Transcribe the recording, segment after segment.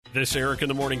This Eric in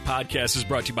the Morning podcast is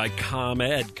brought to you by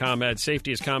ComEd. ComEd.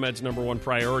 Safety is ComEd's number one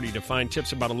priority. To find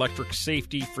tips about electric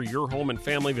safety for your home and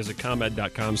family, visit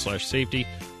ComEd.com/safety.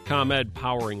 ComEd,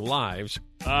 powering lives.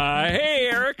 Hey,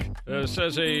 Eric,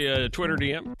 says a Twitter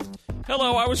DM.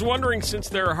 Hello, I was wondering, since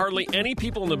there are hardly any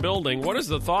people in the building, what is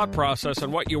the thought process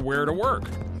on what you wear to work?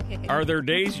 Are there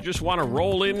days you just want to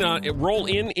roll in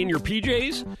your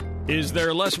PJs? Is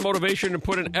there less motivation to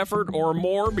put an effort or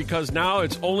more because now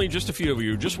it's only just a few of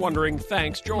you? Just wondering.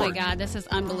 Thanks, George. Oh, my God, this is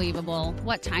unbelievable.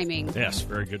 What timing. Yes,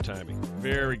 very good timing.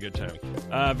 Very good timing.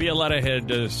 Violetta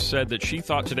had said that she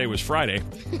thought today was Friday.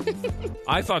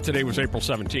 I thought today was April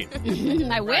 17th.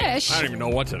 I wish. I don't even know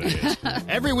what today is.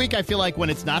 Every week I feel like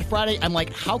when it's not Friday, I'm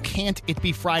like, how can't it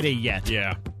be Friday yet?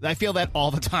 Yeah. I feel that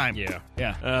all the time.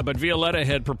 Yeah. But Violetta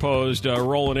had proposed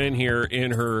rolling in here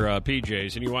in her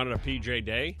PJs, and you wanted a PJ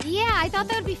day? Yeah, I thought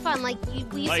that would be fun.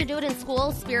 We used to do it in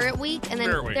school, Spirit Week, and then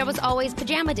there was always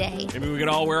Pajama Day. Maybe we could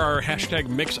all wear our hashtag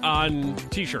MixOn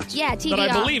t-shirts. Yeah, TBR.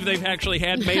 That I believe they've actually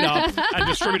had made up and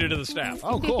distributed to the staff.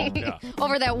 Oh, cool. Yeah.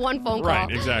 Over that one phone call.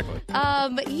 Right, exactly.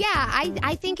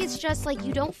 I think it's just like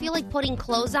you don't feel like putting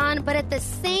clothes on, but at the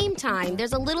same time,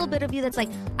 there's a little bit of you that's like,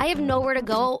 I have nowhere to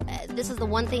go. This is the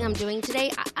one thing I'm doing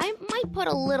today. I might put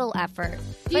a little effort.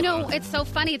 You know, it's so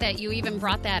funny that you even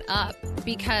brought that up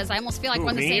because I almost feel like one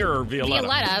of the same. Or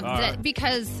Violetta?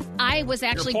 Because I was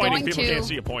actually You're pointing. going People to. can't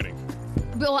see you pointing.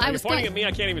 Well, I You're was pointing at me. I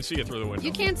can't even see you through the window.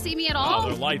 You can't see me at all? Oh,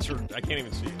 the lights are. I can't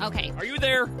even see you. Okay. Are you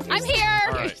there? I'm here.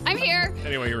 All right. I'm here.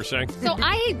 Anyway, you were saying? So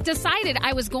I decided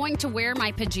I was going to wear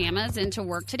my pajamas into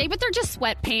work today, but they're just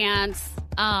sweatpants.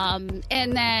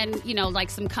 And then, like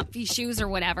some comfy shoes or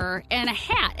whatever, and a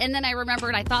hat. And then I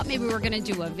remembered I thought maybe we were going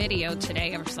to do a video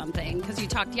today or something, because you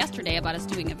talked yesterday about us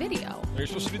doing a video. You're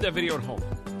supposed to do that video at home.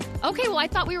 Okay, well, I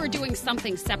thought we were doing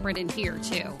something separate in here,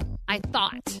 too. I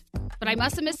thought. But I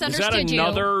must have misunderstood you.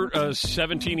 Is that another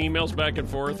 17 emails back and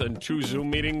forth and 2 Zoom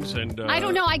meetings? And I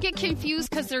don't know. I get confused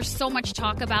because there's so much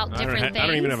talk about different things. I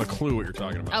don't even have a clue what you're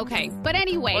talking about. Okay. But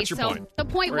anyway, What's your point? The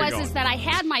point Where are was you is that I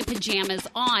had my pajamas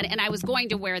on and I was going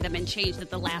to wear them and changed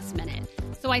at the last minute.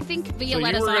 So I think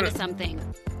Violetta's onto something.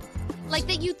 Like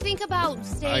that you think about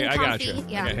staying I comfy. got you.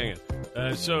 Yeah. Okay, hang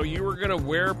on. So you were going to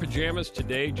wear pajamas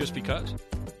today just because?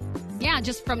 Yeah,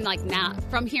 just from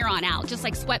here on out, just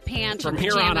like sweatpants. From or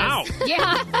here on out?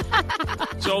 Yeah.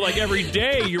 So like every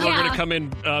day you were going to come in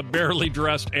barely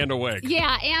dressed and awake.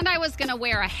 Yeah, and I was going to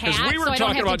wear a hat we were so I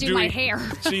don't have to do my hair.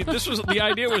 See, the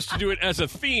idea was to do it as a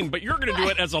theme, but you're going to do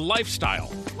it as a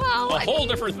lifestyle. Well, a whole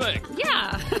different thing.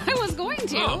 Yeah, I was going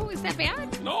to. Oh. Is that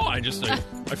bad? No, I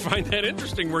find that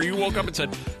interesting where you woke up and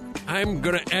said, I'm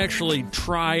going to actually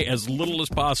try as little as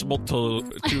possible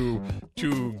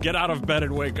to get out of bed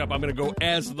and wake up. I'm going to go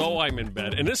as though I'm in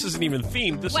bed. And this isn't even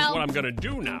themed. This is what I'm going to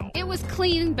do now. It was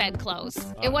clean bed clothes.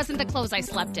 It wasn't the clothes I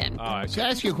slept in. Can I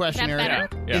ask you a question, Is that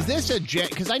Eric? better? Yeah. Is this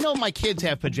because I know my kids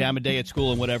have pajama day at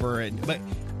school and whatever, but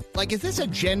like, is this a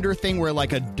gender thing where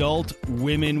like adult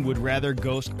women would rather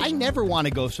go? I never want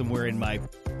to go somewhere in my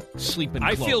sleeping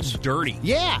clothes. I feel dirty.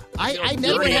 Yeah, I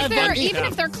never even have that. Even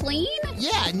if they're clean?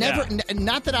 Yeah, never.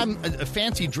 Not that I'm a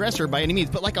fancy dresser by any means,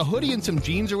 but like a hoodie and some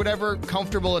jeans or whatever,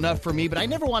 comfortable enough for me. But I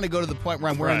never want to go to the point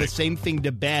where I'm wearing the same thing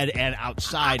to bed and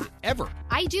outside ever.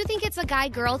 I do think it's a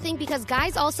guy-girl thing because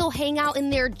guys also hang out in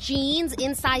their jeans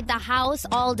inside the house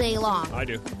all day long. I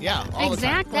do. Yeah, all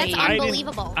Exactly. That's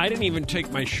unbelievable. I didn't even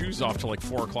take my shoes off till like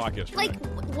 4 o'clock yesterday. Like,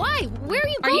 why? Where are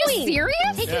you Are going? you serious?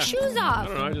 Take your shoes I off.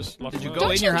 don't know. I just left Did you them go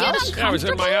out. in your Get house? Yeah, I was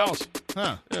in my house.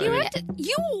 Huh.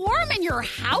 You wore them in your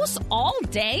house all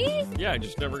day? Yeah, I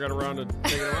just never got around to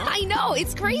taking them out. I know.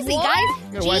 It's crazy, What?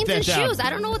 guys. Gotta wipe Jeans that and down. shoes. I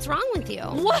don't know what's wrong with you.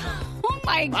 What? Oh,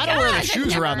 my God. I don't wear the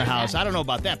shoes I've around the never house. heard I don't know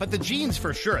about that, but the jeans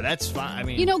for sure. That's fine. I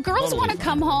mean, You know, girls totally want to fine.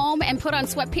 come home and put on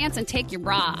sweatpants and take your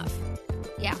bra off.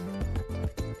 Yeah.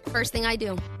 First thing I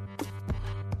do.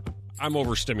 I'm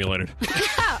overstimulated.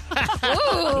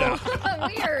 Ooh,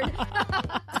 weird.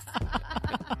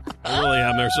 I really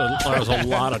am. There's a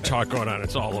lot of talk going on.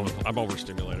 It's all over. I'm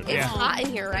overstimulated. It's hot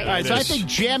in here, right? All right, so I think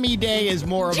Jammy Day is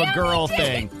more of a girl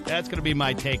Jammy thing. That's going to be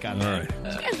my take on All that.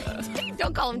 right.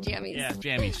 Don't call them jammies. Yeah,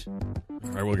 jammies.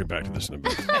 All right, we'll get back to this in a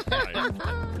bit.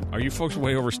 Are you folks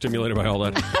way overstimulated by all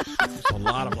that? There's a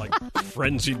lot of like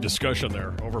frenzied discussion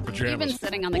there over You've been pajamas.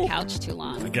 sitting on the couch too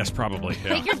long. I guess probably.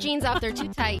 Yeah. Take your jeans off. They're too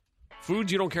tight.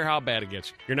 Foods, you don't care how bad it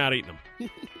gets. You're not eating them.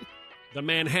 The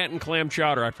Manhattan clam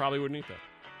chowder, I probably wouldn't eat that.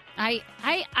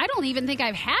 I don't even think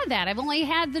I've had that. I've only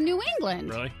had the New England.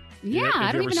 Really? Yeah, Have I you don't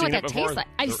ever even know what seen that it before? tastes like.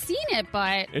 I've seen it,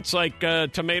 but It's like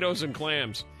tomatoes and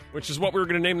clams. which is what we were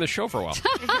going to name the show for a while.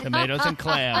 Tomatoes and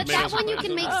clams. But that one you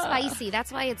can make spicy.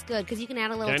 That's why it's good, because you can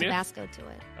add a little Can you? Tabasco to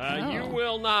it. You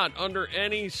will not, under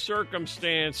any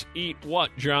circumstance, eat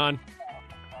what, John?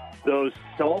 Those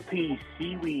salty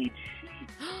seaweed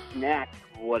snacks,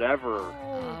 whatever.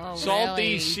 Oh, Salty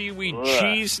really? seaweed Ugh.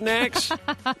 cheese snacks?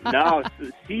 No,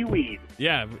 seaweed.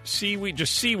 Yeah, seaweed,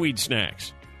 just seaweed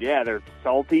snacks. Yeah, they're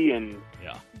salty and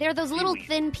Yeah. They're those little Seaweed.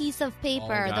 thin piece of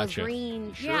paper, Oh, those gotcha.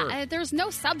 green. Yeah, Sure. there's no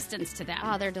substance to them.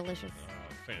 Oh, they're delicious.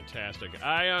 Fantastic.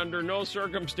 I, under no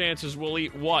circumstances, will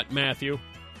eat what, Matthew?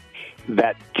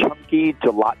 that chunky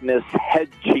gelatinous head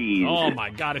cheese. Oh, my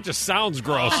God. It just sounds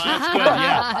gross. That's good,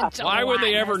 yeah. Why would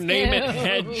they ever Gelatinous. name it Ew.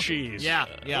 head cheese? Yeah,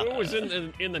 yeah. Who was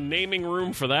in the naming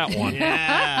room for that one?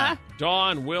 Yeah.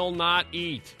 Dawn will not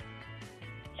eat.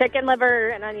 Chicken liver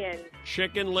and onion.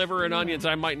 Chicken liver and onions.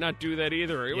 I might not do that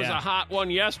either. It was Yeah. a hot one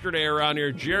yesterday around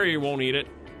here. Jerry won't eat it.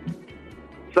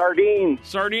 Sardines.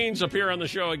 Sardines appear on the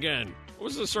show again. What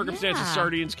was the circumstance that Yeah.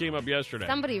 sardines came up yesterday?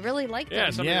 Somebody really liked Yeah,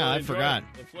 them. somebody Yeah, really I enjoyed forgot.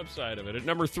 The flip side of it. At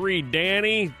number 3,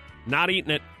 Danny, not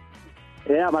eating it.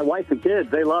 Yeah, my wife and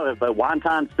kids, they love it, but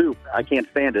wonton soup, I can't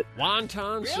stand it.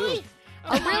 Wonton soup.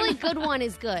 A really good one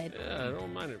is good. Yeah, I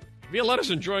don't mind it. Violetta's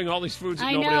enjoying all these foods that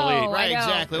I nobody know. will eat. Right, I know.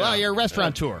 exactly. Well, you're a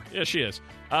restaurateur. Yeah, she is.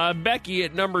 Becky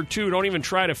at number 2, don't even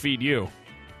try to feed you.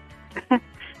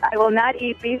 I will not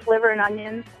eat beef liver and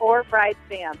onions or fried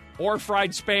Spam. Or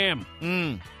fried Spam.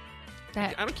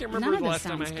 That- I can't none remember of the this last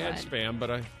time I sounds had good. Spam, but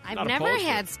I've not never opposed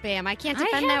to had it. Spam. I can't I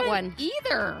defend that haven't one.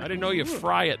 either. I didn't know you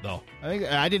fry it, though.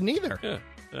 I didn't either. Yeah.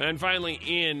 And finally,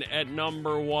 in at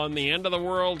number 1, the end of the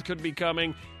world could be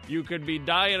coming. You could be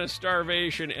dying of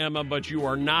starvation, Emma, but you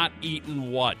are not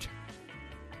eating what?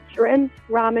 Shrimp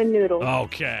ramen noodles.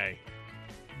 Okay.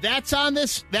 That's on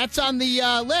this. That's on the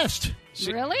list.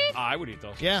 Really? I would eat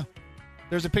those. Yeah.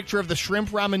 There's a picture of the shrimp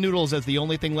ramen noodles as the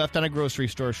only thing left on a grocery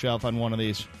store shelf on one of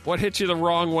these. What hits you the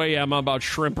wrong way, Emma, about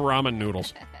shrimp ramen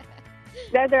noodles?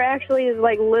 That there actually is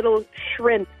like little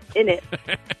shrimp in it.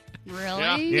 Really?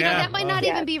 Yeah. You know, Yeah. that might not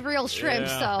Yeah. even be real shrimp,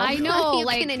 Yeah. so I know, you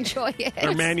like- can enjoy it.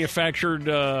 They're manufactured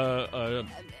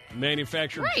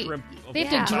Right. shrimp. They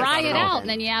have Yeah. to dry I don't it know. out, and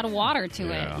then you add water to it.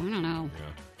 Yeah. I don't know.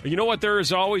 You know what? There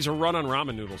is always a run on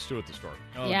ramen noodles, too, at the store.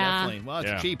 Oh, Yeah. definitely. Well, it's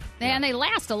Yeah. cheap. And they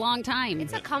last a long time.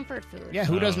 It's a comfort food. Yeah,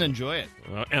 who doesn't enjoy it?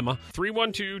 Emma.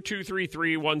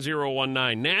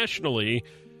 312-233-1019. Nationally,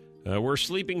 we're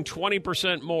sleeping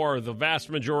 20% more. The vast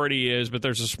majority is, but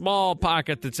there's a small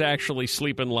pocket that's actually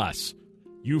sleeping less.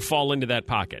 You fall into that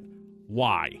pocket.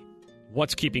 Why?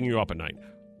 What's keeping you up at night?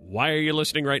 Why are you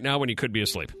listening right now when you could be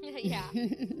asleep? Yeah.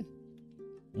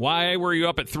 Why were you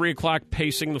up at 3 o'clock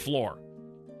pacing the floor?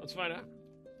 Let's find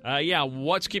out.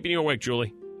 What's keeping you awake,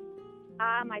 Julie?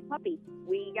 My puppy.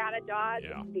 We got a dog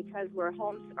Yeah. because we're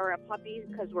home, or a puppy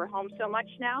because we're home so much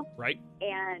now, Right?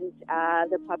 and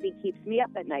the puppy keeps me up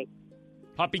at night.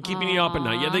 Puppy keeping you up at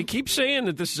night. Yeah, Aw. they keep saying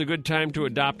that this is a good time to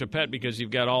adopt a pet because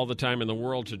you've got all the time in the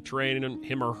world to train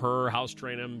him or her, house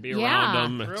train him, be Yeah. around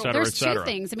him, et cetera, et There's two cetera.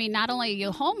 things. I mean, not only are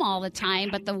you home all the time,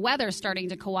 but the weather's starting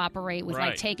to cooperate with Right.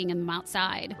 like taking them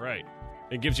outside. Right.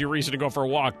 It gives you a reason to go for a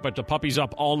walk, but the puppy's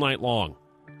up all night long.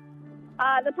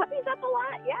 The puppy's up a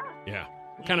lot, yeah. Yeah.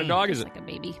 What kind of dog is It's it? like a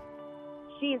baby.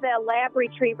 She's a lab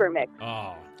retriever mix. Oh,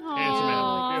 Aw. handsome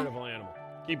animal. Beautiful animal.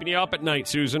 Keeping you up at night,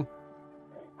 Susan.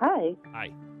 Hi. Hi.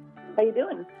 How you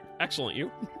doing? Excellent.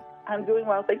 You? I'm doing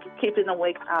well. Thank you for keeping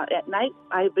awake at night.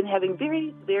 I've been having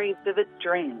very, very vivid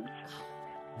dreams.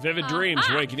 Vivid dreams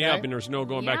waking you Okay. up and there's no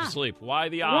going back to Yeah. sleep. Why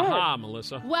the aha,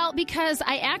 Melissa? Well, because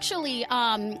I actually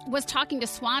was talking to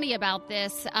Swanee about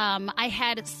this.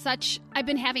 I've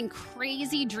been having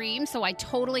crazy dreams, so I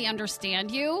totally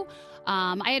understand you.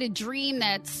 I had a dream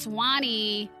that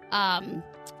Swanee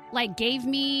gave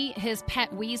me his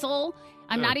pet weasel.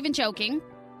 I'm not even joking.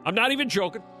 I'm not even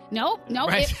joking. No,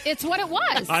 Right. it's what it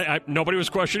was. Nobody was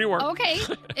questioning your work. Okay.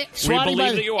 We Swanee,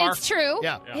 believe that you are. It's true.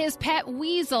 Yeah. His pet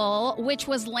weasel, which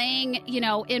was laying,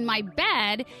 in my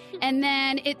bed, and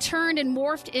then it turned and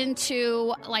morphed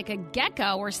into like a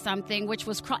gecko or something, which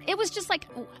was it was just like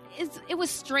it was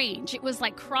strange. It was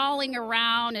like crawling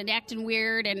around and acting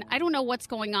weird, and I don't know what's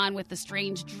going on with the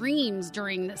strange dreams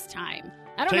during this time.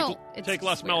 I don't know. It's Take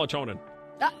less weird. melatonin.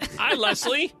 Hi,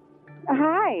 Leslie.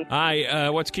 Hi. Hi.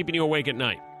 What's keeping you awake at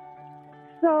night?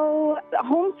 So,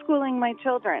 homeschooling my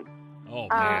children. Oh,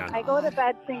 man. I go to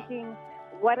bed thinking,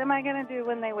 what am I going to do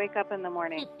when they wake up in the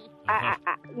morning? I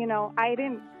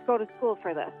didn't go to school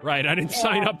for this. Right. I didn't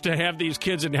sign up to have these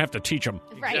kids and have to teach them.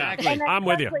 Right. Exactly. And I'm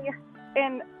with you. especially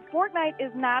in Fortnite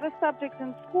is not a subject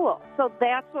in school, so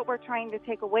that's what we're trying to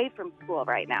take away from school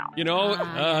right now. You know,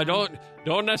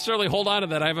 don't necessarily hold on to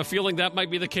that. I have a feeling that might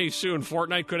be the case soon.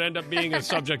 Fortnite could end up being a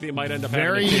subject that you might end up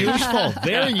Very having to teach. useful.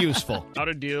 Very useful. How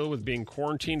to deal with being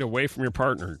quarantined away from your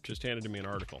partner. Just handed to me an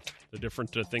article. The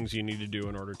different things you need to do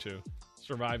in order to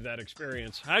survive that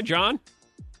experience. Hi, John.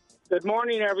 Good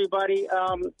morning, everybody.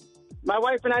 My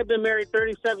wife and I have been married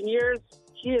 37 years.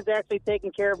 She is actually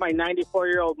taking care of my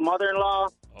 94-year-old mother-in-law.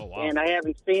 Oh, wow. And I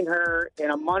haven't seen her in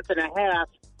a month and a half.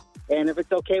 And if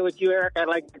it's okay with you, Eric, I'd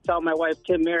like to tell my wife,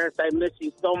 Kim Maris, I miss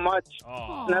you so much.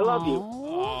 Oh. And I love you.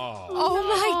 Oh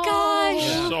my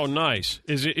gosh. So nice.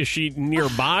 Is she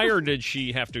nearby, or did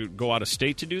she have to go out of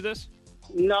state to do this?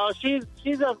 No, she's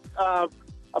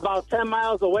about 10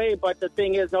 miles away, but the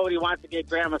thing is, nobody wants to get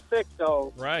Grandma sick,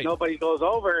 so Right. nobody goes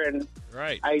over. And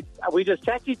Right. we just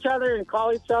text each other and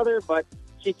call each other, but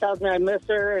she tells me I miss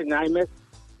her, and I miss,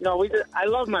 I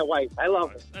love my wife. I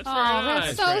love her. That's Oh, very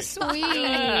that's nice. so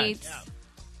sweet.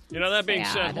 You know, that being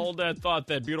said, Sad. hold that thought,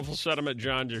 that beautiful sentiment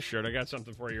John just shared. I got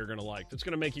something for you you're going to like. That's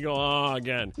going to make you go, oh,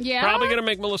 again. Yeah? Probably going to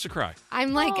make Melissa cry.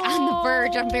 I'm like on the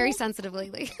verge. I'm very sensitive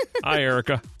lately. Hi,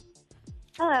 Erica.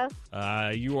 Hello.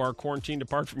 You are quarantined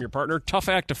apart from your partner. Tough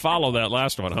act to follow that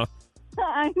last one, huh?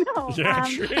 I know. Yeah,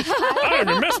 sure is. I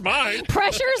even missed mine.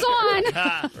 Pressure's on.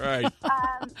 Right.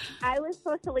 I was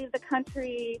supposed to leave the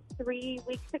country 3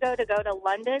 weeks ago to go to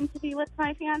London to be with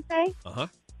my fiance, Uh-huh.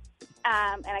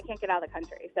 and I can't get out of the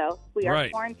country. So we are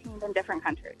Right. quarantined in different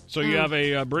countries. So you have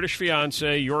a British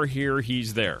fiance. You're here.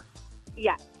 He's there.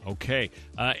 Yeah. Okay.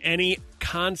 Any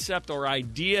concept or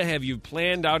idea have you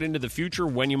planned out into the future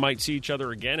when you might see each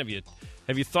other again? Have you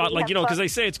thought, We have because they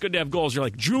say it's good to have goals. You're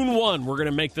like, June 1, we're going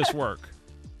to make this work.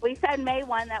 We said May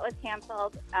 1, that was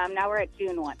canceled. Now we're at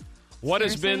June 1. What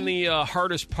has been the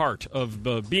hardest part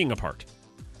of being apart?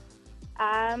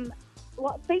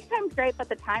 Well, FaceTime's great, but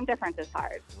the time difference is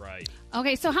hard. Right.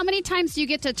 Okay, so how many times do you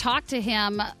get to talk to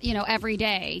him, every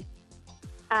day?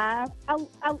 I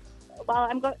talk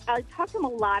to him a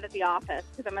lot at the office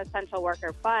because I'm an essential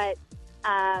worker, but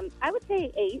I would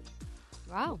say 8.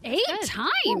 Wow. 8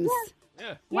 times?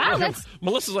 Yeah. Wow, that's...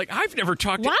 Melissa's like, I've never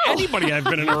talked Wow. to anybody I've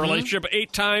been in a relationship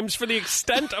 8 times for the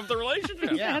extent of the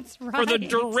relationship. That's right. For the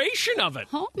duration of it.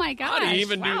 Oh, my gosh. How do you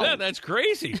even do Wow. that? That's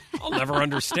crazy. I'll never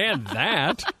understand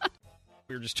that.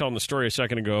 We were just telling the story a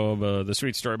second ago of the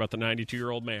sweet story about the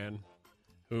 92-year-old man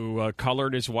who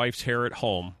colored his wife's hair at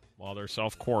home while they're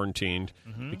self-quarantined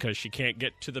because she can't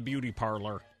get to the beauty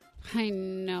parlor. I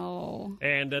know.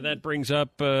 And that brings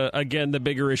up, again, the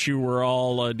bigger issue we're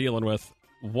all dealing with.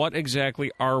 What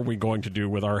exactly are we going to do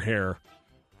with our hair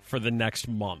for the next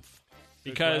month?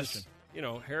 Because,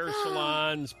 hair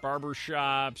salons, barber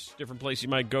shops, different places you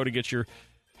might go to get your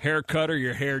hair cut or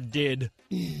your hair did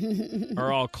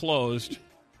are all closed.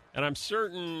 And I'm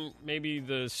certain maybe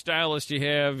the stylist you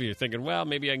have, you're thinking, well,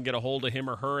 maybe I can get a hold of him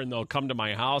or her and they'll come to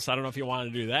my house. I don't know if you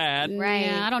want to do that. Right.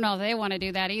 Yeah, I don't know if they want to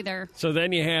do that either. So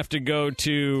then you have to go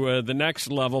to the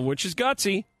next level, which is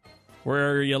gutsy,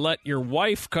 where you let your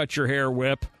wife cut your hair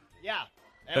whip. Yeah,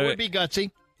 that would be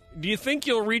gutsy. Do you think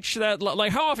you'll reach that?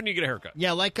 Like, how often do you get a haircut?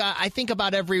 Yeah, I think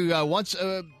about every once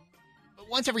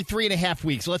every 3.5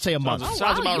 weeks. Let's say a month. Sounds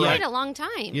wow, about you right. wait a long time.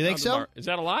 You think so? Is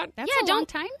that a lot? That's yeah, a long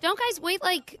time. Don't guys wait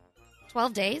like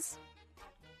 12 days?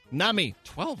 Not me.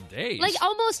 12 days. Like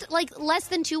almost like less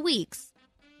than 2 weeks.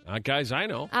 Guys, I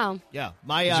know. Oh. Yeah,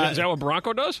 my Is that what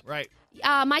Bronco does? right.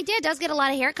 My dad does get a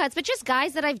lot of haircuts, but just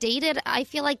guys that I've dated, I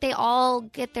feel like they all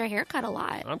get their hair cut a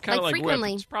lot. I'm kind of like frequently.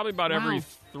 Whip. It's probably about every Wow.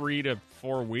 3 to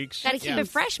 4 weeks. Gotta keep it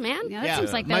fresh, man. Yeah, that Yeah.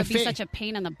 seems like that My would be fa- such a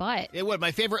pain in the butt. It would.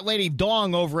 My favorite lady,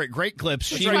 Dong, over at Great Clips,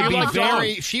 she right, would you be like Dong.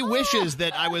 very. She wishes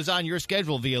that I was on your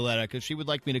schedule, Violetta, because she would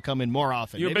like me to come in more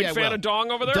often. You a Maybe big I fan will. of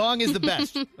Dong over there? Dong is the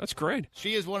best. That's great.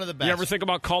 She is one of the best. You ever think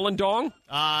about calling Dong?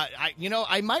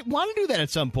 I might want to do that at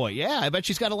some point. Yeah, I bet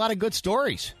she's got a lot of good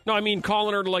stories. No, I mean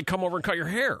calling her to come over and cut your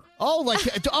hair. Oh,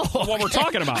 What we're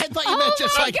talking about. I thought you meant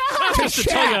just like Just to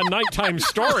tell you a nighttime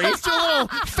story. Let's do a little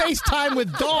FaceTime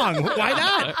with Dong. Why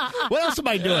not? What else am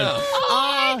I doing?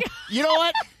 You know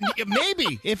what?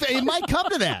 Maybe. If it might come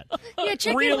to that.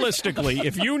 Realistically,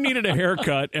 if you needed a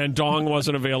haircut and Dong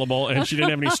wasn't available and she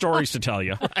didn't have any stories to tell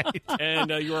you,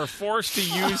 and you are forced to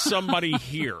use somebody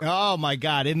here, Oh my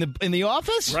God! In the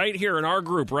office? right here in our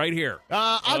group, right here,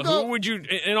 I'll go. who would you,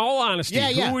 in all honesty,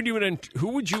 Yeah. who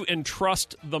would you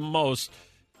entrust the most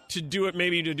to do it?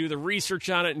 Maybe to do the research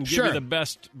on it and give Sure. you the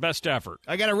best effort.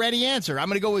 I got a ready answer. I'm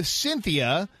going to go with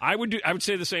Cynthia I would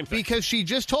say the same thing. because she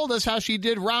just told us how she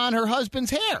did Ron, her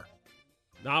husband's hair.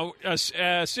 Now,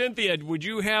 Cynthia, would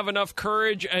you have enough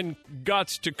courage and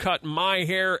guts to cut my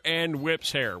hair and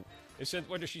Whip's hair?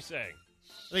 What is she saying?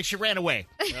 Like she ran away.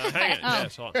 Hang it.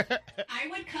 Yes, hold on. I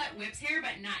would cut Whip's hair,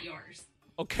 but not yours.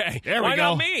 Okay. There we Why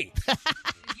go. not me?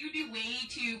 You'd be way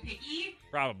too picky.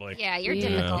 Probably. Yeah, you're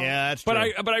difficult. Yeah, that's true.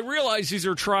 But I realize these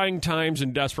are trying times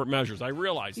and desperate measures. I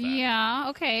realize that. Yeah,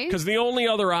 okay. Because the only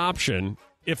other option,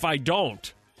 if I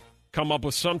don't come up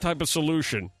with some type of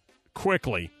solution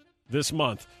quickly this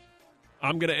month,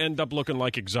 I'm going to end up looking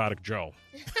like Exotic Joe.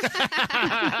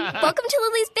 Welcome to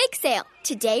Lily's Bake Sale.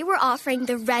 Today we're offering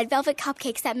the red velvet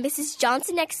cupcakes at Mrs.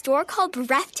 Johnson next door called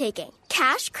Breathtaking.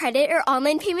 Cash, credit, or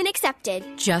online payment accepted.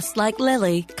 Just like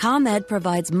Lily, ComEd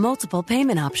provides multiple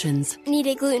payment options. Need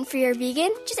it gluten-free or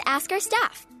vegan? Just ask our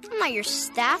staff. I'm not your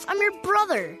staff, I'm your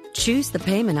brother. Choose the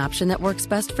payment option that works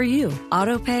best for you.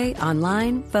 Auto pay,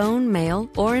 online, phone, mail,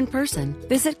 or in person.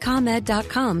 Visit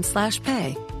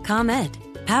ComEd.com/pay. ComEd,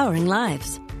 powering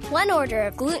lives. One order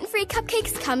of gluten-free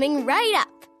cupcakes coming right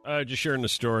up. Just sharing the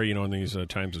story, in these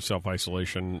times of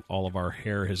self-isolation, all of our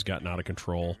hair has gotten out of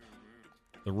control.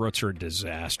 The roots are a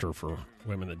disaster for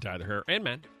women that dye their hair, and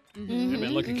men. Mm-hmm. And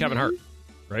men, look at Kevin Hart,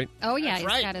 right? Oh, yeah, That's he's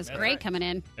right. got his That's gray right. coming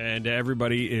in. And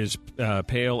everybody is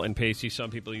pale and pasty.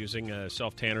 Some people using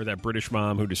self-tanner. That British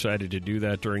mom who decided to do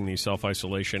that during the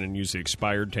self-isolation and use the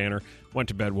expired tanner, went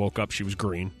to bed, woke up, she was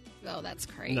green. Oh, that's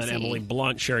crazy. And then Emily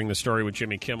Blunt sharing the story with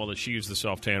Jimmy Kimmel that she used the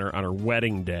self-tanner on her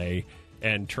wedding day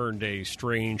and turned a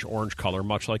strange orange color,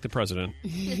 much like the president.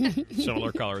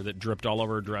 Similar color that dripped all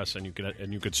over her dress, and you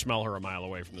could smell her a mile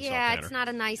away from the Yeah, self-tanner. it's not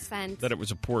a nice scent. That it was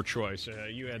a poor choice.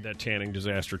 You had that tanning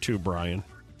disaster too, Brian.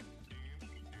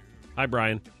 Hi,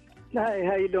 Brian. Hi,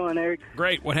 how you doing, Eric?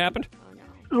 Great. What happened?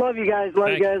 Love you guys.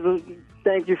 Love you guys.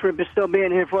 Thank you for still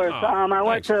being here for us. Oh,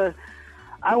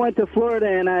 I went to Florida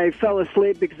and I fell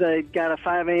asleep because I got a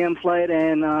 5 a.m. flight,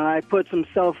 and I put some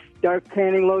dark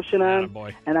tanning lotion on,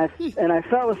 and I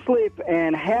fell asleep,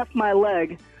 and half my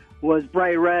leg was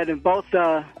bright red, and both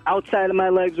the outside of my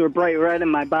legs were bright red,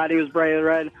 and my body was bright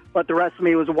red, but the rest of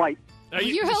me was white.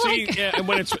 You're see, like and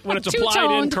when it's applied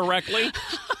two-toned. incorrectly,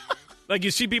 like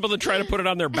you see people that try to put it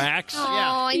on their backs.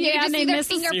 Oh, and you Yeah, can and just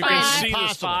they see their miss You the can spot. see the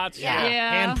spots.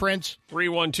 Yeah. Handprints.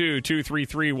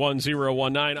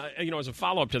 312-233-1019. As a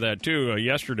follow-up to that, too,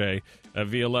 yesterday,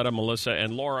 Violetta, Melissa,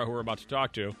 and Laura, who we're about to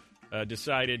talk to,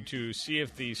 decided to see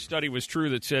if the study was true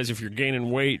that says if you're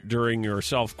gaining weight during your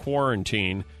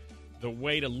self-quarantine, the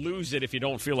way to lose it if you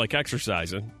don't feel like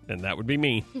exercising, and that would be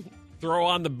me, throw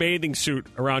on the bathing suit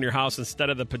around your house instead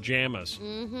of the pajamas.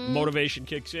 Motivation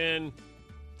kicks in.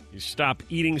 You stop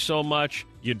eating so much,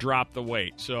 you drop the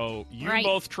weight. So you Right.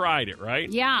 both tried it, right?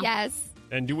 Yeah. Yes.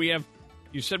 And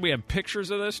you said we have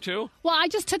pictures of this too? Well, I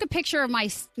just took a picture of my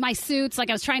suits. Like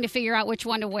I was trying to figure out which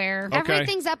one to wear. Okay.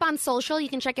 Everything's up on social. You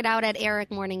can check it out at Eric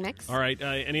Morning Mix. All right.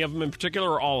 Any of them in particular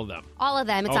or all of them? All of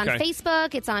them. It's on Okay.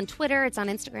 Facebook. It's on Twitter. It's on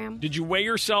Instagram. Did you weigh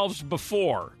yourselves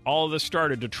before all of this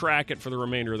started to track it for the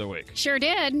remainder of the week? Sure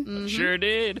did. Mm-hmm. Sure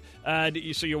did.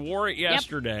 So you wore it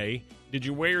yesterday. Did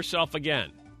you weigh yourself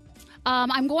again?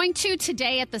 I'm going to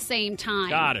today at the same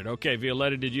time. Got it. Okay.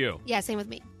 Violetta, did you? Yeah, same with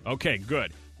me. Okay,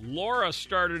 good. Laura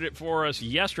started it for us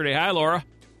yesterday. Hi, Laura.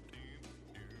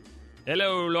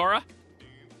 Hello, Laura.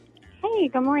 Hey,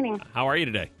 good morning. How are you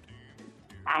today?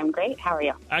 I'm great. How are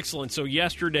you? Excellent. So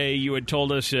yesterday you had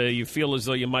told us you feel as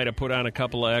though you might have put on a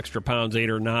couple of extra pounds,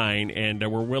 8 or 9, and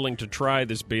we're willing to try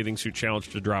this bathing suit challenge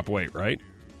to drop weight, right?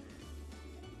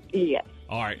 Yes,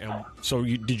 All right. So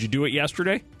did you do it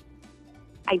yesterday?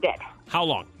 I did. How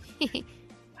long?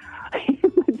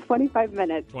 25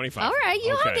 minutes. 25. All right,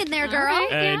 you hung in there, girl. All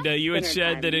right. And you had Dinner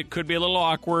said time. that it could be a little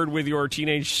awkward with your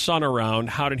teenage son around.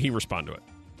 How did he respond to it?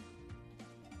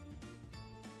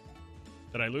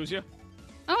 Did I lose you?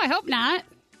 Oh, I hope not.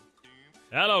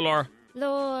 Hello, Laura.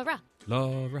 Laura.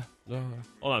 Laura.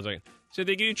 Hold on a second.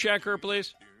 Cynthia, can you check her,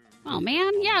 please? Oh,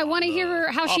 man. Yeah, I want to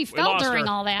hear how she we felt lost during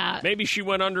her. all that. Maybe she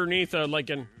went underneath,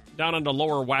 down on the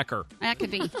lower whacker. That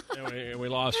could be. And we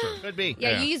lost her. Could be.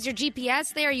 Yeah, Yeah. you used your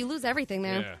GPS there. You lose everything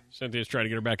there. Yeah, Cynthia's trying to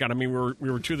get her back on. I mean,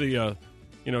 we were to the,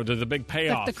 to the big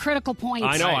payoff. The critical points.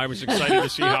 I know. I was excited to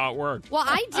see how it worked. Well,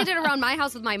 I did it around my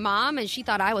house with my mom, and she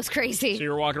thought I was crazy. So you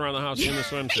were walking around the house in the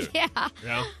swimsuit. Yeah.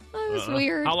 Yeah. That was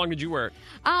weird. How long did you wear it?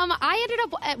 I ended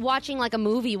up watching like a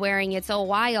movie wearing it, so a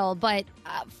while, but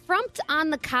frumped on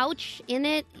the couch in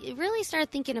it, you really start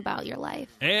thinking about your life.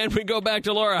 And we go back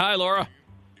to Laura. Hi, Laura.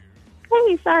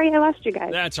 Hey, sorry I lost you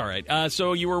guys. That's all right.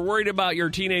 So you were worried about your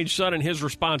teenage son and his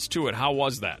response to it. How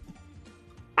was that?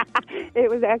 It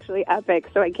was actually epic.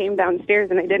 So I came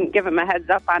downstairs and I didn't give him a heads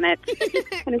up on it.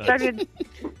 And it started.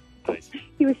 Nice.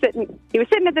 He was sitting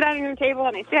at the dining room table,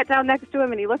 and I sat down next to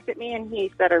him, and he looked at me and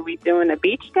he said, "Are we doing a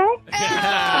beach day?"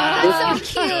 That's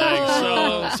so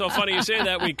cute. So funny you say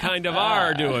that. We kind of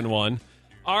are doing one.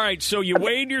 All right, so you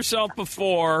weighed yourself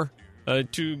before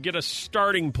to get a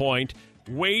starting point.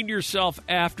 Weighed yourself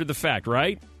after the fact,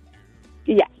 right?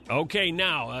 Yes. Okay,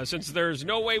 now, since there's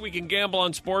no way we can gamble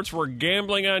on sports, we're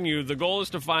gambling on you. The goal is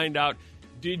to find out,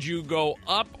 did you go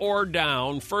up or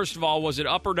down? First of all, was it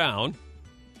up or down?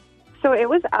 So it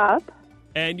was up.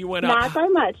 And you went Not up. by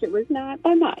much. It was not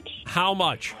by much. How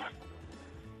much?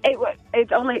 It was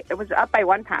up by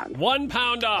 1 pound. 1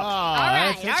 pound up. All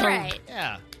right.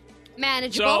 Yeah.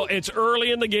 Manageable. So it's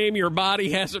early in the game. Your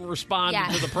body hasn't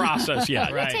responded to the process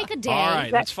yet. It'll take a day. All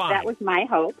right, that's fine. That was my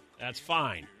hope. That's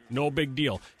fine. No big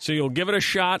deal. So you'll give it a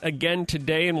shot again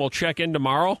today, and we'll check in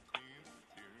tomorrow?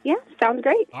 Yeah, sounds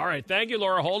great. All right. Thank you,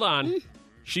 Laura. Hold on.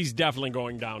 She's definitely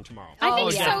going down tomorrow. I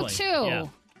think definitely. so, too. Yeah.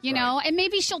 You know, and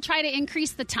maybe she'll try to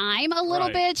increase the time a little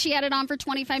Right. bit. She had it on for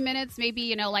 25 minutes.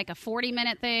 Maybe, like a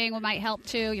 40-minute thing might help,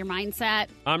 too, your mindset.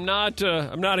 I'm not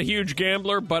a huge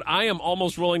gambler, but I am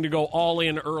almost willing to go all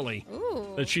in early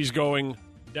that she's going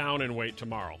down in weight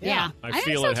tomorrow. Yeah. I think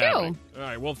feel so, it too. happening. All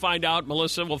right, we'll find out.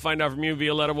 Melissa, we'll find out from you.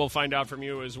 Violetta, we'll find out from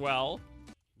you as well.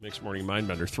 Next Morning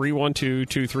Mindbender,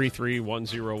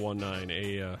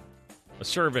 312-233-1019. A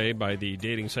survey by the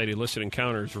dating site Illicit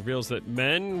Encounters reveals that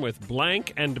men with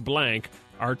blank and blank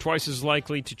are twice as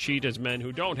likely to cheat as men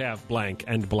who don't have blank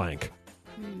and blank.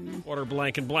 What are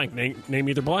blank and blank? Name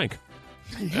either blank.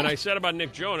 And I said about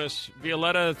Nick Jonas,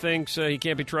 Violetta thinks he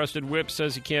can't be trusted. Whip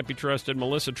says he can't be trusted.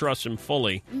 Melissa trusts him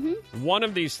fully. One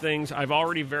of these things I've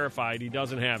already verified he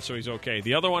doesn't have, so he's okay.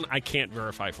 The other one I can't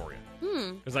verify for you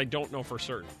because I don't know for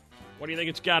certain. What do you think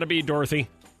it's got to be, Dorothy?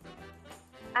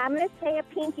 I'm going to say a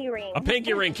pinky ring. A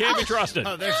pinky ring can't be trusted.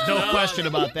 Oh, there's no question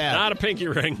about that. Not a pinky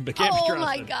ring, but can't be Oh, trusted.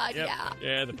 my God, Yep. yeah.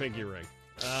 Yeah, the pinky ring.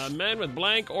 Men with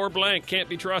blank or blank can't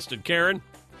be trusted. Karen?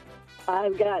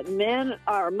 I've got men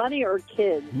or money or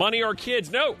kids. Money or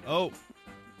kids? No. Oh.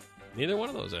 Neither one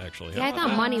of those, actually. Yeah, I How about thought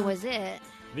that? money was it.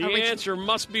 The answer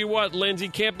must be what, Lindsay?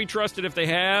 Can't be trusted if they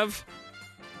have?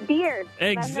 Beard.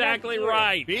 Exactly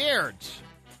right. Beards.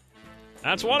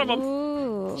 That's one of them.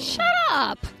 Ooh. Shut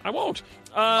up. I won't.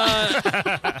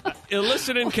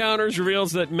 Illicit Encounters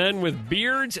reveals that men with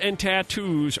beards and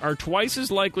tattoos are twice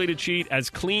as likely to cheat as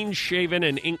clean-shaven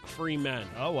and ink-free men.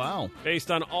 Oh, wow.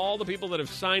 Based on all the people that have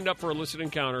signed up for Illicit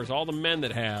Encounters, all the men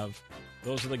that have,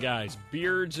 those are the guys.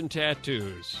 Beards and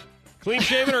tattoos.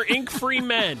 Clean-shaven or ink-free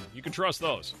men. You can trust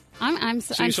those. I'm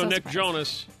So Nick Nick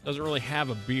Jonas doesn't really have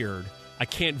a beard. I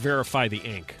can't verify the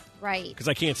ink. Right. Because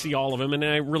I can't see all of them, and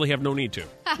I really have no need to.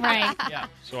 Right. Yeah.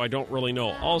 So I don't really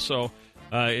know. Also,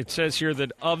 it says here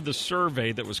that of the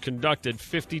survey that was conducted,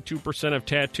 52% of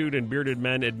tattooed and bearded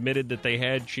men admitted that they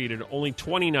had cheated. Only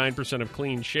 29% of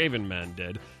clean-shaven men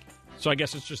did. So I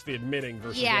guess it's just the admitting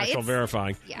versus the actual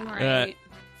verifying. Yeah. Right.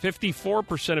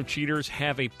 54% of cheaters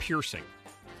have a piercing.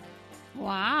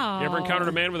 Wow. You ever encountered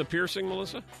a man with a piercing,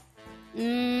 Melissa?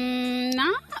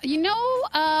 Nah.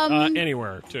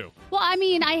 Anywhere, too. Well, I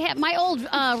mean, I had my old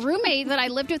roommate that I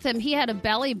lived with him. He had a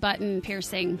belly button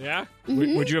piercing. Yeah?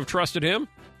 Would you have trusted him?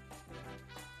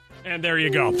 And there you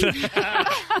go.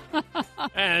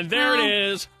 And there it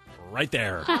is, right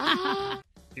there.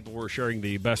 People were sharing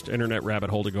the best internet rabbit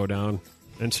hole to go down,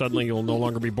 and suddenly you'll no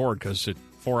longer be bored because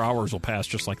 4 hours will pass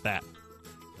just like that.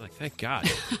 Like, thank God.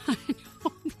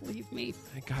 Believe me.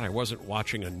 Thank God I wasn't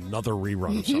watching another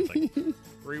rerun of something.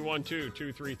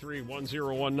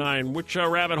 312-233-1019. Which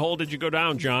rabbit hole did you go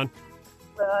down, John?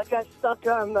 I got stuck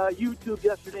on YouTube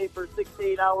yesterday for 6 to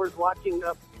 8 hours watching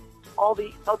all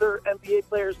the other NBA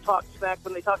players talk smack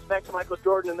when they talk smack to Michael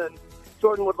Jordan, and then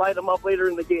Jordan would light them up later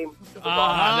in the game. There you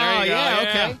go. Yeah,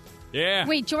 okay. Yeah.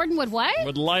 Wait, Jordan would what?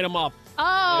 Would light them up.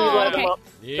 Oh, okay.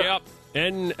 Yep.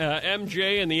 And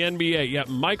MJ and the NBA. Yep.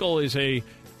 Michael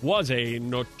was a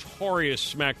notorious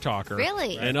smack talker.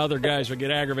 Really? And other guys would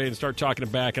get aggravated and start talking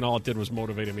him back, and all it did was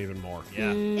motivate him even more.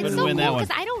 Yeah. It's so cool because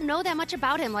I don't know that much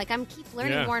about him. Like, I'm keep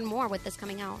learning Yeah. more and more with this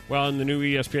coming out. Well, in the new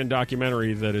ESPN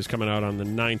documentary that is coming out on the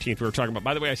 19th, we were talking about,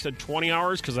 by the way, I said 20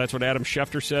 hours because that's what Adam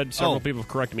Schefter said. Several people have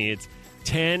corrected me. It's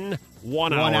 10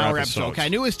 one-hour episodes. Okay, I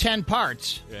knew it was 10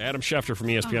 parts. Yeah, Adam Schefter from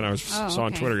ESPN, I saw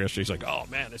on okay. Twitter yesterday. He's like, oh,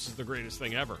 man, this is the greatest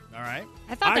thing ever. All right.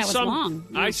 I thought that was long.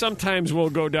 I sometimes will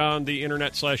go down the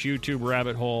internet/YouTube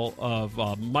rabbit hole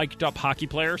of mic'd up hockey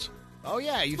players. Oh,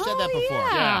 yeah, you've said that before.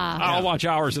 Yeah. I'll watch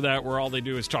hours of that where all they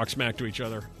do is talk smack to each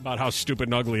other about how stupid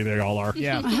and ugly they all are.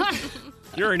 Yeah.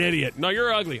 You're an idiot. No,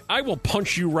 you're ugly. I will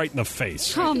punch you right in the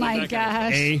face. Oh, my That kind of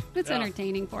gosh. stuff. It's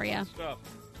entertaining for you. Stuff.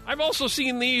 I've also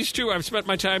seen these, too. I've spent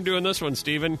my time doing this one,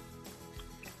 Steven.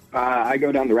 I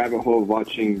go down the rabbit hole of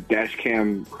watching dash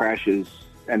cam crashes,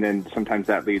 and then sometimes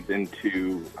that leads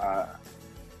into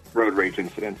road rage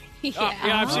incidents. Yeah,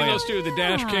 I've seen those too. The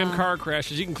dash cam car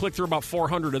crashes. You can click through about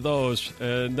 400 of those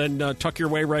and then tuck your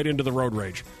way right into the road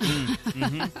rage.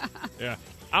 Yeah.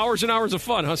 Hours and hours of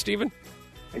fun, huh, Steven?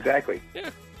 Exactly. Yeah.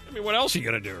 I mean, what else are you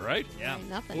going to do, right? Yeah.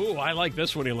 Nothing. Ooh, I like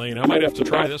this one, Elaine. I might have to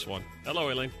try this one. Hello,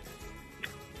 Elaine.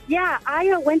 Yeah,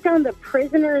 I went down the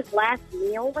prisoner's last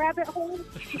meal rabbit hole.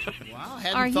 Wow,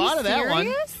 hadn't thought of that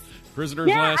one. Prisoner's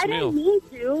Yeah, last I meal. didn't mean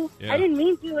to. Yeah. I didn't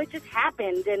mean to. It just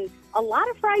happened. And a lot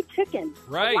of fried chicken.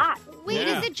 Right. A lot. Wait,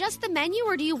 is it just the menu,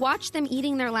 or do you watch them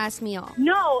eating their last meal?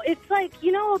 No, it's like,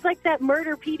 it's like that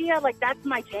Murderpedia. Like, that's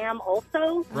my jam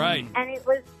also. Right. And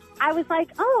I was like,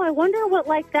 oh, I wonder what,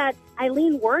 like, that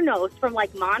Eileen Wuornos from,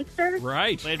 like, Monster.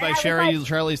 Right. Played by And I Charlize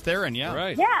was like- Theron, yeah.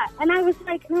 Right. Yeah, and I was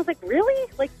like,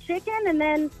 really? Like, chicken? And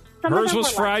then some of Hers them was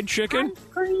were, fried like, chicken? ice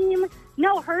cream.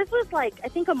 No, hers was, like, I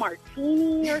think a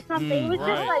martini or something. It was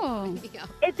right.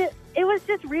 just, like, it was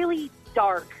just really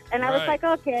dark. And I was Right. like,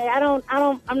 okay,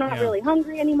 I'm not really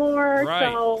hungry anymore.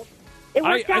 Right. So it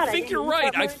worked out. I think didn't you're eat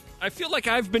right. that much. I feel like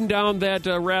I've been down that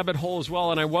rabbit hole as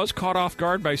well, and I was caught off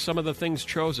guard by some of the things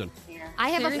chosen. I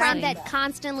have a Seriously. friend that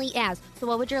constantly asks, so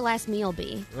what would your last meal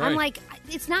be? Right. I'm like,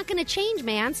 it's not going to change,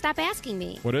 man. Stop asking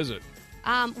me. What is it?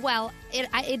 Well,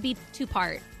 it'd be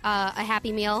two-part. A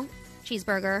Happy Meal,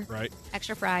 cheeseburger, Right.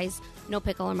 extra fries, no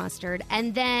pickle or mustard.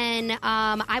 And then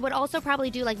I would also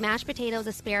probably do, like, mashed potatoes,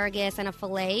 asparagus, and a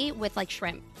filet with, like,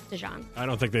 shrimp Dijon. I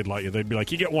don't think they'd let you. They'd be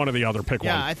like, you get one or the other, pick one.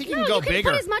 Yeah, I think you No, can go you can bigger.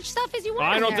 put as much stuff as you want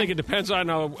I in don't there. think it depends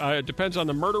on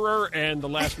the murderer and the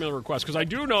last meal request, because I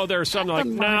do know there's some like,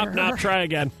 nah, try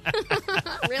again.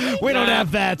 Really? We don't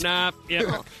have that. Nah,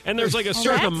 yeah. And there's like a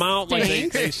certain that amount, like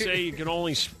stinks. they say you can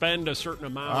only spend a certain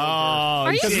amount.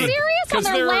 Are you Because serious? On 'cause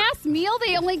their they're- last meal,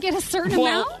 they only get a certain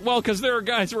amount? Well, because there are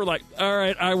guys who are like, all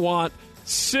right, I want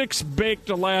 6 baked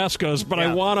Alaskas, but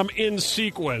I want them in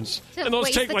sequence. To And those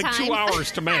waste take the like time. 2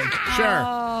 hours to make. Sure.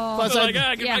 Oh. Plus, So like,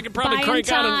 I could probably buying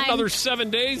crank out time. another 7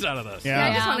 days out of this. Yeah.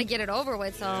 I just want to get it over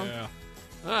with, so. Yeah.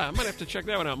 I might have to check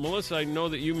that one out. Melissa, I know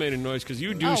that you made a noise because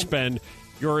you do Oh. spend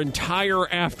your entire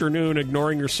afternoon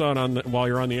ignoring your son while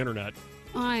you're on the internet.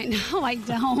 I know, I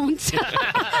don't.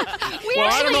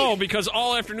 I don't know, because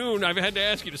all afternoon I've had to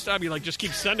ask you to stop. You like just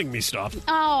keep sending me stuff.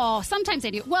 Oh, sometimes I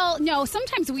do. Well, no,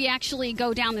 sometimes we actually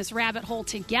go down this rabbit hole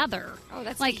together. Oh,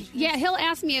 that's like, sweet. yeah, he'll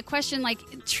ask me a question. Like,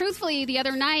 truthfully, the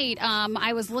other night,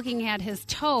 I was looking at his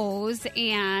toes,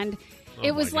 and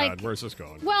it was my like, God, where's this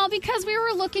going? well, because we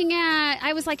were looking at,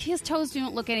 I was like, his toes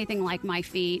don't look anything like my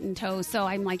feet and toes. So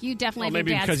I'm like, you definitely have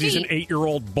Maybe your dad's because he's an feet.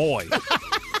 8-year-old boy.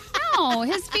 No,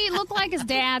 his feet look like his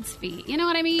dad's feet. You know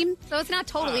what I mean? So it's not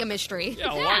totally a mystery.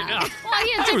 Yeah, why not? Well,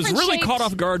 he has I was different really shapes. caught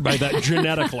off guard by that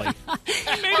genetically.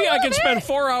 Maybe I can spend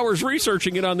 4 hours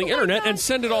researching it on the internet and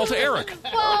send it all to Eric.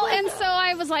 Well, and so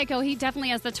I was like, oh, he definitely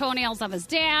has the toenails of his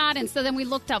dad. And so then we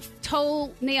looked up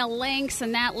toenail lengths,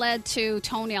 and that led to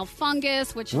toenail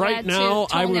fungus, which Right led now,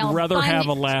 to I would toenail rather have a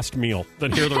bunion- last meal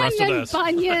than hear the rest and of then this.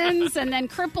 bunions, and then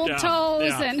crippled Yeah, toes,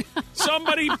 yeah. and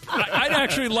Somebody, I'd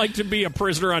actually like to be a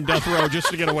prisoner on death row just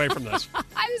to get away from this.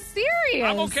 I'm serious.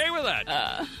 I'm okay with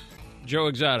that. Joe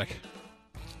Exotic.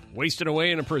 Wasted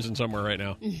away in a prison somewhere right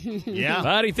now. Yeah.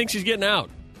 But he thinks he's getting out.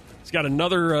 He's got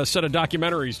another set of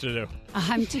documentaries to do.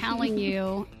 I'm telling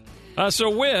you. So,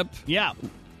 Whip. Yeah.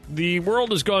 The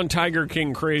world has gone Tiger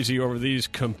King crazy over these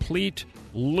complete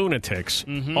lunatics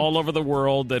all over the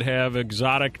world that have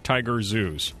exotic tiger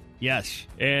zoos. Yes.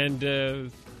 And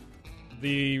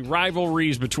the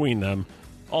rivalries between them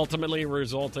ultimately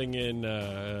resulting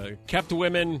in kept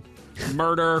women,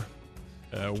 murder,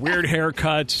 weird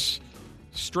haircuts,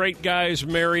 straight guys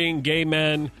marrying gay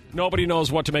men. Nobody knows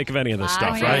what to make of any of this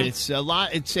stuff, yeah. right? It's a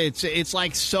lot. It's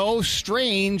like so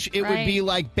strange. It would Right. be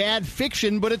like bad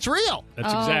fiction, but it's real.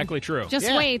 That's Oh, exactly true. Just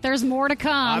Yeah. wait. There's more to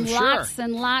come. I'm sure. Lots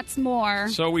and lots more.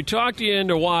 So we talked you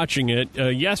into watching it.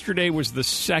 Yesterday was the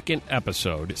second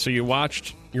episode. So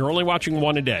you're only watching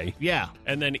one a day. Yeah.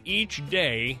 And then each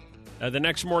day, the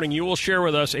next morning, you will share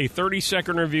with us a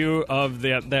 30-second review of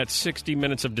that 60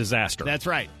 minutes of disaster. That's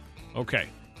right. Okay.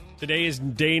 Today is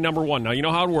day number 1. Now, you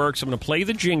know how it works. I'm going to play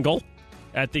the jingle.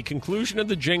 At the conclusion of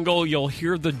the jingle, you'll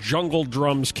hear the jungle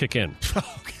drums kick in.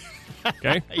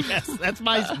 Okay? Yes, that's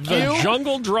my The cue.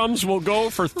 jungle drums will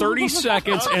go for 30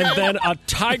 seconds, and then a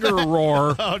tiger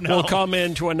roar Oh, no. will come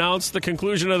in to announce the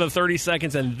conclusion of the 30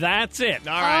 seconds, and that's it.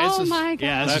 All right. Oh, this is- my God.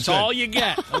 Yeah, this That's is good. all you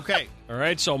get. Okay. All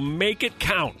right, so make it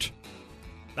count.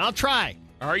 I'll try.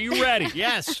 Are you ready?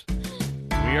 Yes.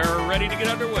 We are ready to get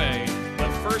underway. The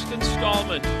first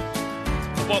installment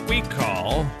of what we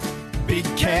call Big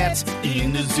cats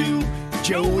in the zoo.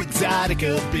 Joe Exotic,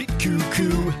 a bit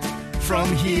cuckoo.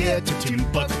 From here to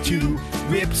Timbuktu,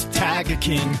 Rip's Tiger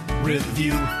King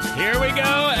review. Here we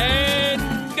go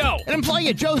and go. An employee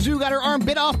at Joe Zoo got her arm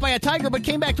bit off by a tiger but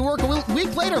came back to work a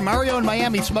week later. Mario in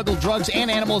Miami smuggled drugs and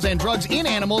drugs in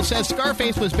animals, says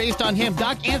Scarface was based on him.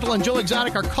 Doc Angela and Joe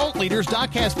Exotic are cult leaders. Doc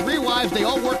has 3 wives. They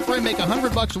all work for him, make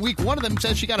 $100 a week. One of them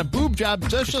says she got a boob job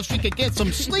just so she could get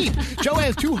some sleep. Joe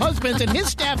has 2 husbands, and his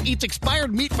staff eats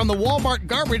expired meat from the Walmart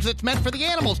garbage that's meant for the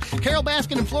animals. Carol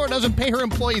Baskin in Florida doesn't pay her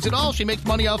employees at all. She makes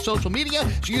money off social media.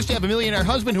 She used to have a millionaire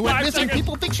husband who went missing.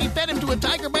 People think she fed him to a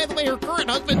tiger. By the way, her current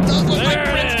husband does look like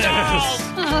Prince Charles.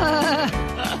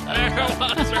 There it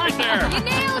was, right there. You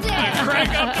nailed it. Crank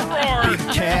up the roar.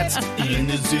 Big cats in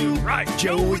the zoo. Right.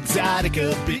 Joe Exotic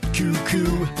a bit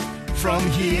cuckoo. From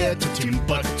here to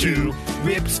Timbuktu,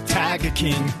 Rip's Tiger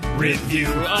King review.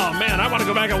 Oh, man, I want to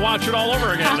go back and watch it all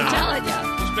over again now. I'm telling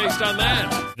you. Just based on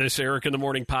that. This Eric in the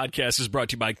Morning podcast is brought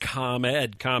to you by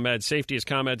ComEd. ComEd. Safety is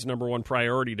ComEd's #1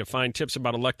 priority. To find tips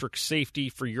about electric safety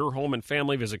for your home and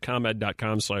family, visit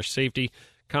ComEd.com/safety.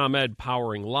 ComEd,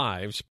 powering lives.